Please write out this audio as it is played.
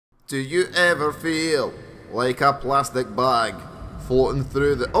Do you ever feel like a plastic bag floating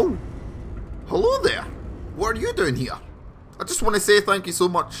through the... Oh! Hello there! What are you doing here? I just want to say thank you so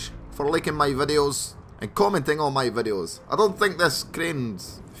much for liking my videos and commenting on my videos. I don't think this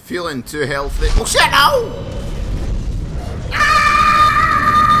crane's feeling too healthy. Oh shit, no!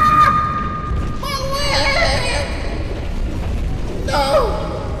 My leg! No!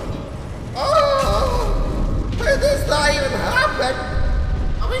 Oh! How does that even happen?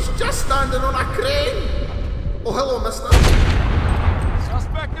 I was just standing on a crane! Oh, hello, mister.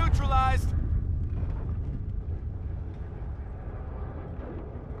 Suspect neutralized.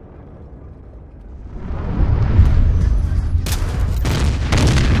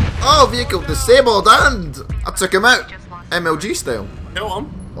 Oh, vehicle disabled, and I took him out. MLG style. Kill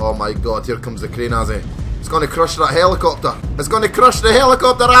him. Oh my god, here comes the crane, Azzy. It's gonna crush that helicopter. It's gonna crush the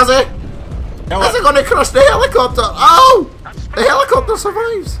helicopter, Azzy. Is it gonna crush the helicopter? Oh! The helicopter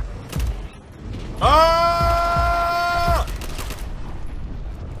survives. Ah!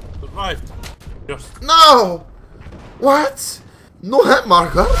 Survived. Just. No! What? No hit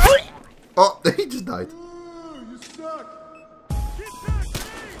marker? Oh, he just died.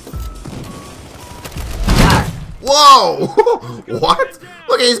 Whoa! What?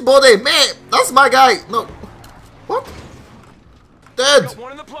 Look at his body, mate! That's my guy! No. What? Dead! Got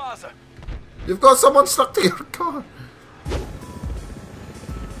one in the plaza. You've got someone stuck to your car.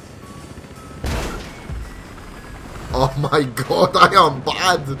 Oh my god, I am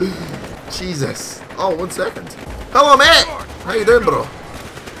bad. Jesus. Oh, 1 second. Hello, mate! How you doing, bro?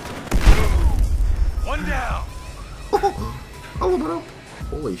 One down. Hello, bro.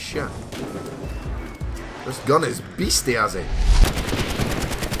 Holy shit. This gun is beastie, has it?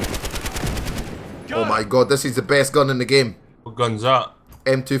 Oh my god, this is the best gun in the game. What gun's that?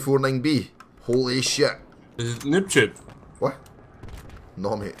 M249B. Holy shit. Is it noob tube? What?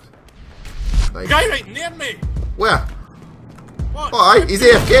 No, mate. Nice. Guy right near me! Where? What? Oh, aye, he's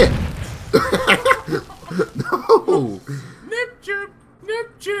AFK. No. Noob tube! Noob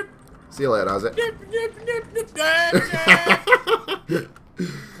tube! See you later, has it? Nip, nip, nip, nip, nip.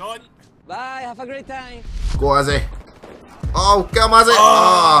 Gone. Bye, have a great time. Go, Azzy. Oh, come, Azzy.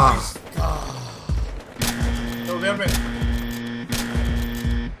 Oh, Ah. Still there, mate.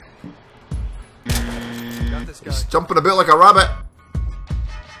 Got this guy. He's jumping about like a rabbit.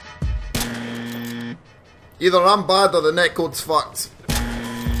 Either I'm bad or the netcode's fucked.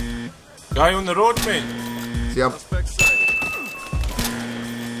 Guy on the road, mate. See him. Suspect sighted.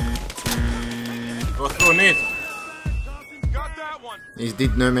 Go throw a nade. Got that one. He's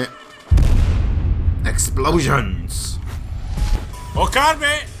dead now, mate. Explosions. Oh, car,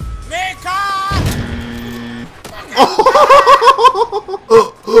 mate! Mate, car!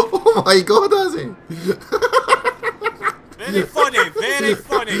 Oh my god, Azzy. Very funny, very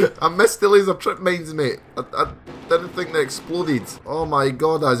funny. I missed the laser trip mines, mate. I didn't think they exploded. Oh my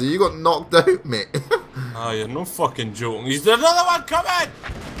god, Azzy, you got knocked out, mate. Ah, you're no fucking joking. Is there another one coming?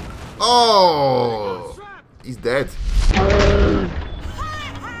 Oh, he's dead.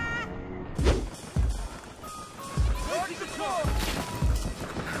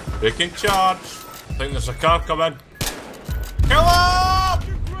 Taking charge. I think there's a car coming. Kill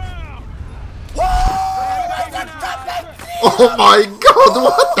him! Oh my god,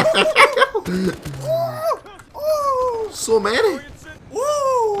 what the hell? So many.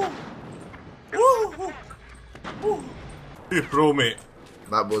 Woo! Woo! Woo! You pro, mate.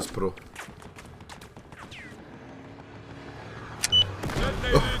 That was pro.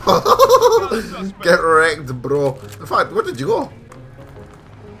 Get wrecked, bro. In fact, where did you go?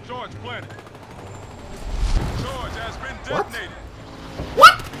 Charge planted. Charge has been What? detonated.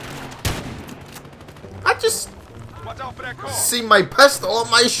 What? I just Watch out for that car. see my pistol on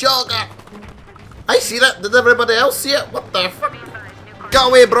my shotgun. I see that. Did everybody else see it? What the fuck? Get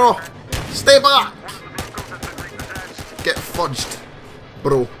away, bro. Stay back. Get fudged,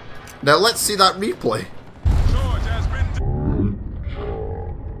 bro. Now let's see that replay. Charge has been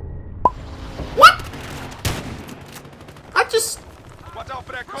What? I just Watch out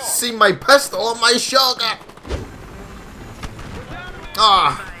for that car. see my pistol on my shotgun.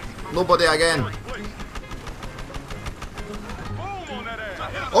 Ah, nobody again. Boom on that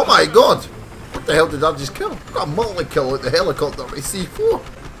ass. Oh my god! What the hell did I just kill? I got a multi-kill at the helicopter with C4.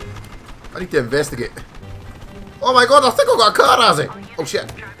 I need to investigate. Oh my god, I think I got a car, Azzy. Oh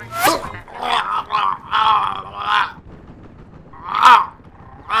shit.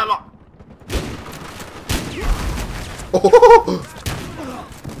 Oh.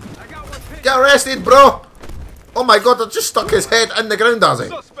 Get arrested, bro! Oh my god, I just stuck his head in the ground, Azzy.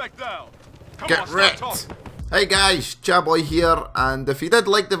 Suspect down. Come Get on, stop wrecked. talking. Hey guys, ChaBoy here, and if you did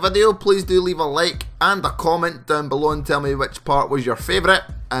like the video, please do leave a like and a comment down below and tell me which part was your favourite,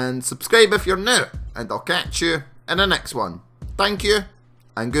 and subscribe if you're new, and I'll catch you in the next one. Thank you,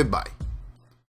 and goodbye.